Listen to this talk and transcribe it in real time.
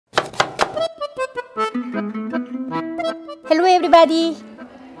Hello everybody!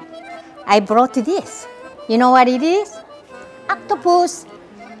 I brought this. You know what it is? Octopus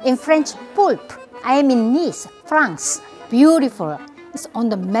in French pulp. I am in Nice, France. Beautiful. It's on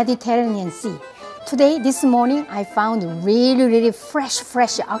the Mediterranean Sea. Today, this morning, I found really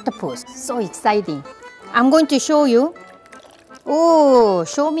fresh octopus. So exciting. I'm going to show you. Oh,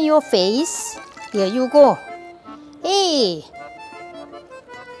 show me your face. Here you go. Hey!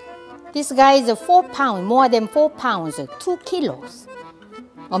 This guy is 4 pounds, more than 4 pounds, 2 kilos.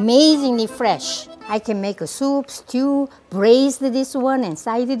 Amazingly fresh. I can make a soup, stew, braise this one, and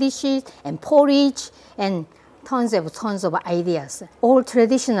side dishes, and porridge, and tons of ideas. All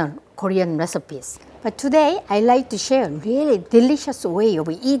traditional Korean recipes. But today, I like to share a really delicious way of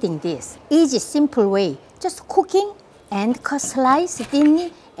eating this. Easy, simple way. Just cooking and cut slice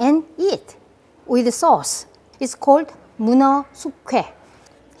thinly and eat with sauce. It's called Muneo-sukhoe.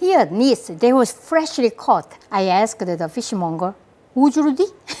 Here at Nice, they was freshly caught. I asked the fishmonger, 우주르디?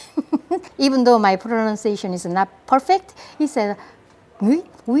 Even though my pronunciation is not perfect, he said, oui.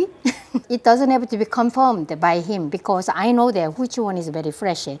 It doesn't have to be confirmed by him because I know that which one is very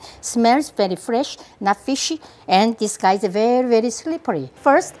fresh. Smells very fresh, not fishy, and this guy is very slippery.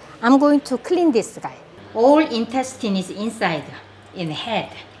 First, I'm going to clean this guy. All intestine is inside, in the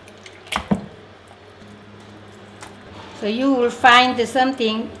head. So you will find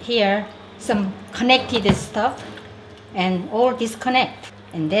something here, some connected stuff, and all disconnect.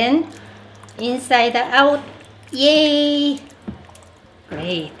 And then inside out, yay!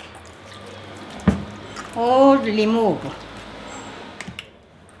 Great. All remove.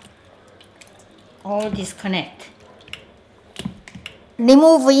 All disconnect.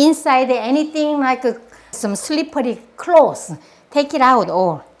 Remove inside anything like some slippery clothes. Take it out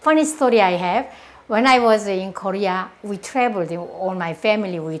all. Funny story I have. When I was in Korea, we traveled, all my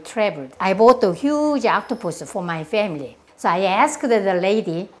family, we traveled. I bought a huge octopus for my family. So I asked the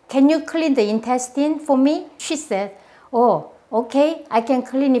lady, can you clean the intestine for me? She said, oh, okay, I can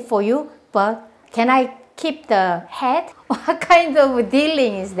clean it for you, but can I keep the head? What kind of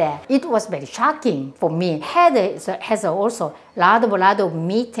dealing is that? It was very shocking for me. Head has also a lot of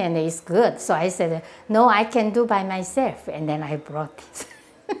meat and it's good. So I said, no, I can do by myself. And then I brought it.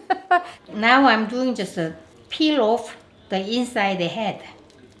 Now I'm doing just a peel off the inside the head.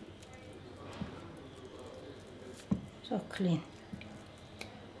 So clean.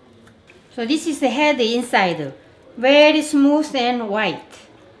 So this is the head inside. Very smooth and white.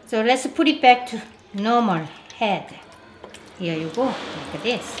 So let's put it back to normal head. Here you go, like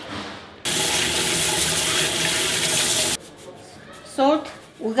this. Salt,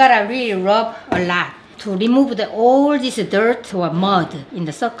 we gotta really rub a lot to remove all this dirt or mud in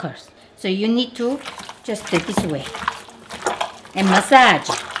the suckers. So you need to just this way and massage.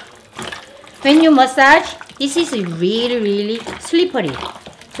 When you massage, this is really slippery.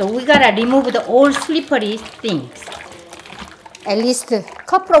 So we gotta remove all slippery things. At least a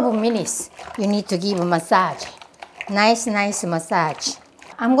couple of minutes you need to give a massage. Nice massage.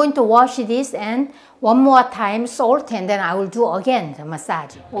 I'm going to wash this and one more time salt and then I will do again the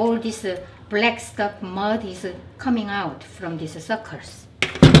massage. All this black stuff, mud is coming out from these suckers.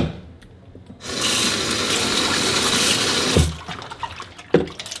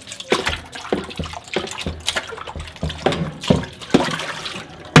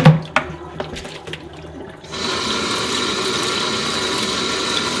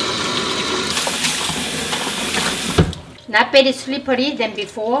 Not very slippery than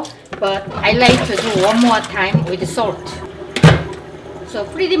before, but I like to do one more time with salt. So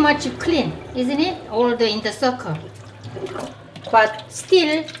pretty much clean, isn't it? All in the circle. But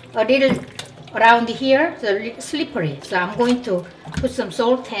still a little around here, so slippery. So I'm going to put some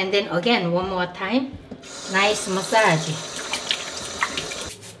salt and then again one more time. Nice massage.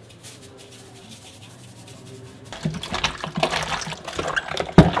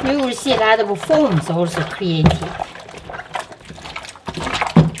 You will see a lot of foams also created.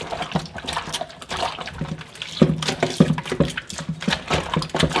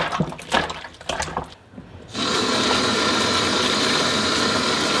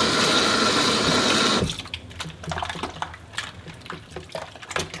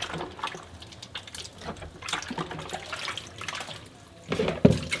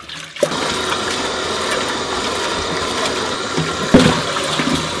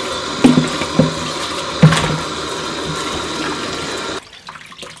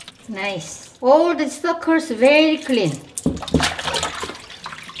 Nice. All the suckers very clean.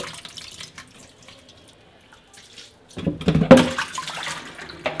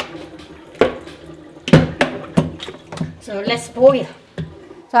 So let's boil.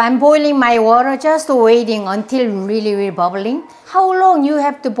 So I'm boiling my water, just waiting until really bubbling. How long you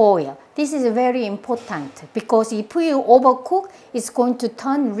have to boil? This is very important because if you overcook, it's going to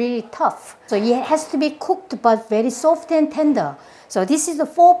turn really tough. So it has to be cooked but very soft and tender. So this is a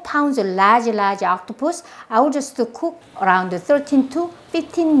 4 pounds large octopus. I will just cook around 13 to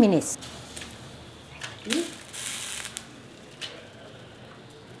 15 minutes.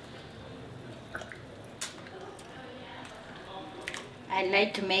 I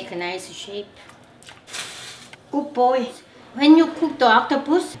like to make a nice shape. Good boy. When you cook the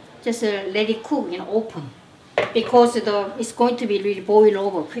octopus, just let it cook in open because it's going to be really boil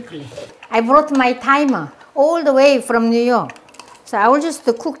over quickly. I brought my timer all the way from New York. So I will just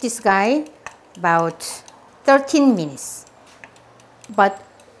cook this guy about 13 minutes. But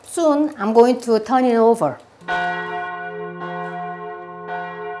soon I'm going to turn it over.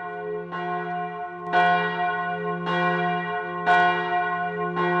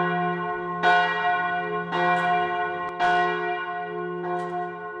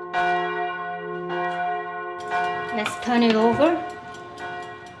 Let's turn it over.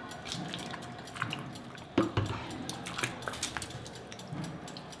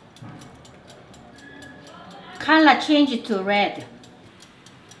 Color change to red.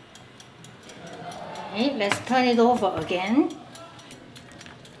 Okay, let's turn it over again.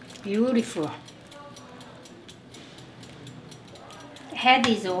 Beautiful. Head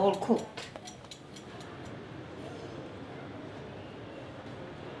is all cooked.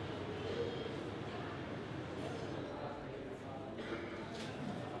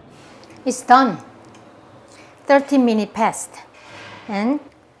 It's done. 13 minutes passed. And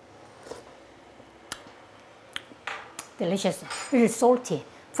delicious, really salty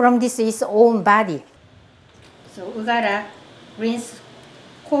from its own body. So we gotta rinse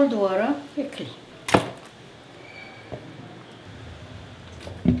cold water quickly.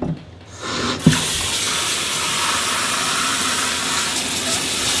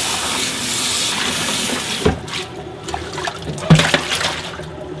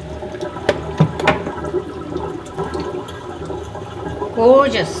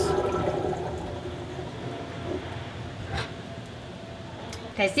 Gorgeous.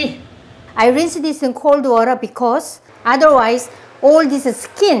 That's it. I rinse this in cold water because otherwise all this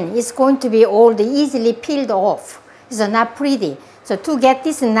skin is going to be all easily peeled off. It's not pretty. So to get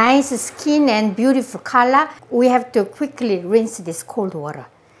this nice skin and beautiful color, we have to quickly rinse this cold water.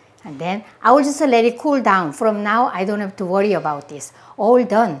 And then I will just let it cool down. From now, I don't have to worry about this. All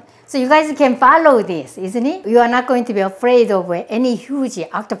done. So you guys can follow this, isn't it? You are not going to be afraid of any huge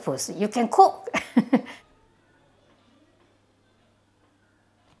octopus. You can cook.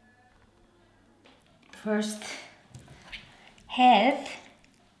 First, head.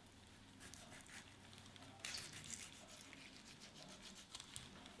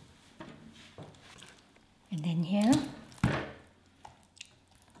 And then here,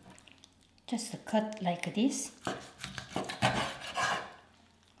 just cut like this.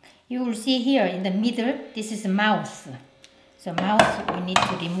 You will see here in the middle, this is the mouth. So mouth we need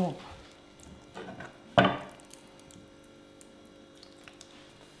to remove.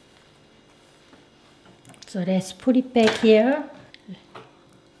 So let's put it back here.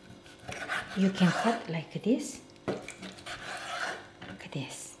 You can cut like this. Like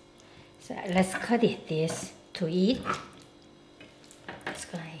this. So let's cut it this to eat. Let's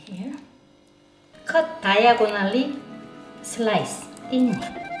go right here. Cut diagonally, slice thinly.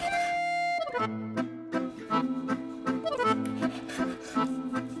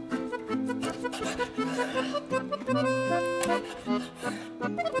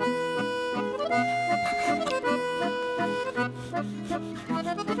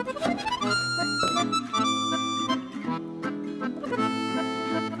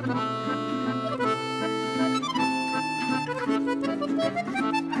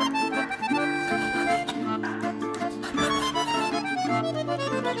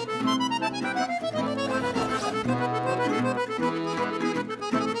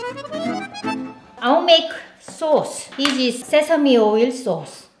 I'll make sauce. This is sesame oil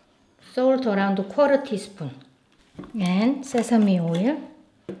sauce. Salt around a quarter teaspoon. And sesame oil.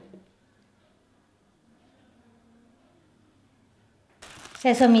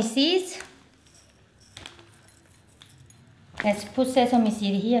 Sesame seeds. Let's put sesame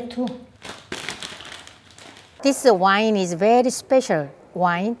seed here too. This wine is very special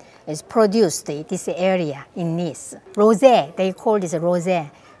wine. It's produced in this area in Nice. Rosé, they call this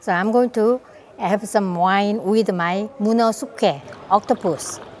rosé. So I'm going to have some wine with my Muneo-sukhoe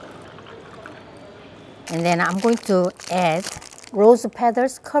octopus. And then I'm going to add rose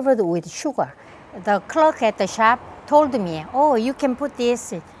petals covered with sugar. The clerk at the shop told me, oh, you can put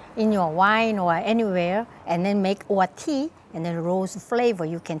this in your wine or anywhere and then make or tea and then rose flavor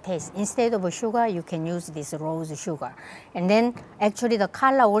you can taste. Instead of sugar, you can use this rose sugar. And then actually the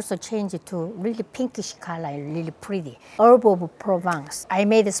color also changed to really pinkish color, really pretty. Herb of Provence. I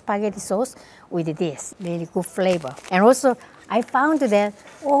made a spaghetti sauce with this, really good flavor. And also I found that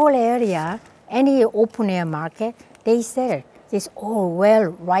all area, any open air market, they sell this all well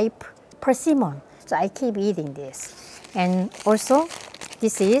ripe persimmon. So I keep eating this. And also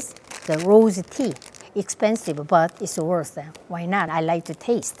this is the rose tea. Expensive, but it's worth it. Why not? I like to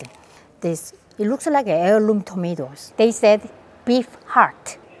taste this. It looks like heirloom tomatoes. They said beef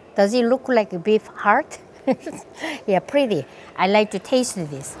heart. Does it look like a beef heart? Yeah, pretty. I like to taste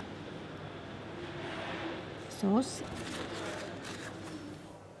this. Sauce.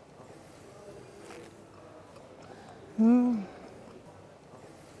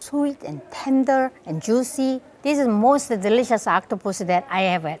 Sweet and tender and juicy. This is the most delicious octopus that I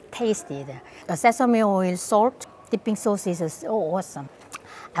ever tasted. The sesame oil salt dipping sauce is so awesome.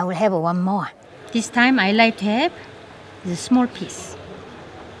 I will have one more. This time I like to have the small piece.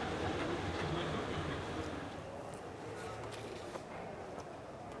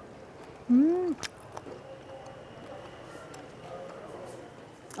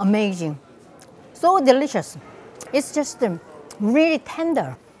 Amazing. So delicious. It's just really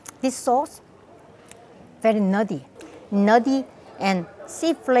tender. This sauce, very nutty and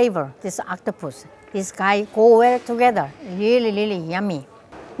sea flavor, this octopus. This guy go well together, really, really yummy.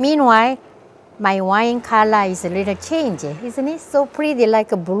 Meanwhile, my wine color is a little changed, isn't it? So pretty,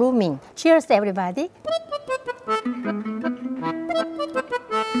 like a blooming. Cheers, everybody.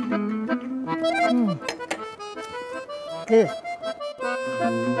 Good.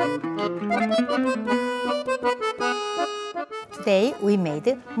 Today we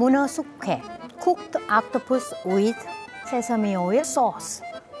made Muneo-sukhoe, cooked octopus with sesame oil sauce.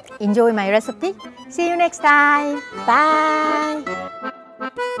 Enjoy my recipe. See you next time. Bye.